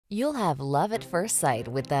You'll have love at first sight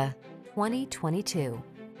with the 2022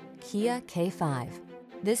 Kia K5.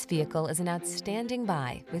 This vehicle is an outstanding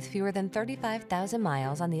buy with fewer than 35,000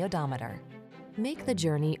 miles on the odometer. Make the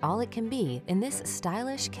journey all it can be in this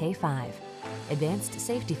stylish K5. Advanced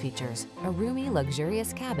safety features, a roomy,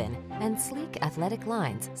 luxurious cabin, and sleek athletic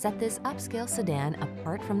lines set this upscale sedan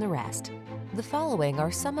apart from the rest. The following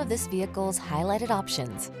are some of this vehicle's highlighted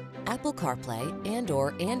options: Apple CarPlay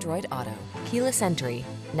and/or Android Auto, keyless entry,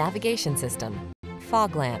 navigation system,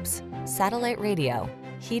 fog lamps, satellite radio,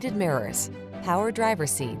 heated mirrors, power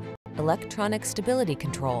driver's seat, electronic stability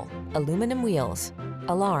control, aluminum wheels,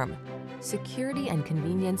 alarm. Security and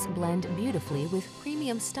convenience blend beautifully with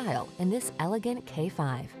premium style in this elegant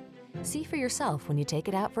K5. See for yourself when you take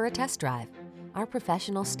it out for a test drive. Our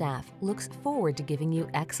professional staff looks forward to giving you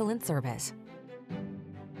excellent service.